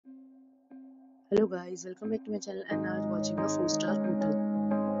Hello guys, welcome back to my channel and now we're watching a 4-star hotel.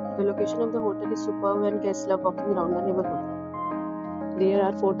 The location of the hotel is superb and guests love walking around the neighborhood. There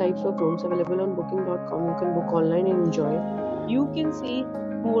are 4 types of rooms available on booking.com. You can book online and enjoy it. You can see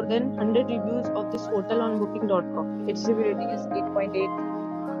more than 100 reviews of this hotel on booking.com. Its review rating is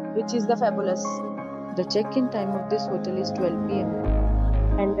 8.8, which is the fabulous. The check-in time of this hotel is 12 p.m.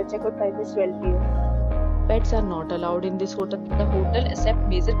 and the check-out time is 12 p.m. Pets are not allowed in this hotel. The hotel accepts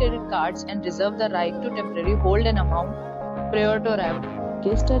major credit cards and reserves the right to temporarily hold an amount prior to arrival.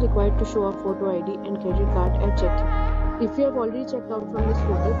 Guests are required to show a photo ID and credit card at check-in. If you have already checked out from this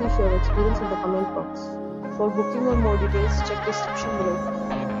hotel, please share your experience in the comment box. For booking or more details, check description below.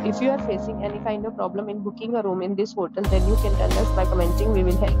 If you are facing any kind of problem in booking a room in this hotel, then you can tell us by commenting. We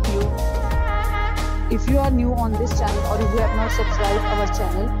will help you. If you are new on this channel or if you have not subscribed our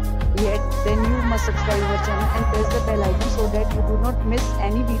channel yet, then you must subscribe our channel and press the bell icon so that you do not miss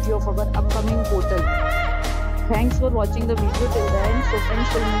any video of our upcoming hotel. Thanks for watching the video till the end. So friends,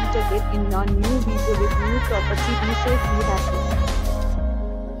 will meet again in a new video with new property. Be safe, be happy.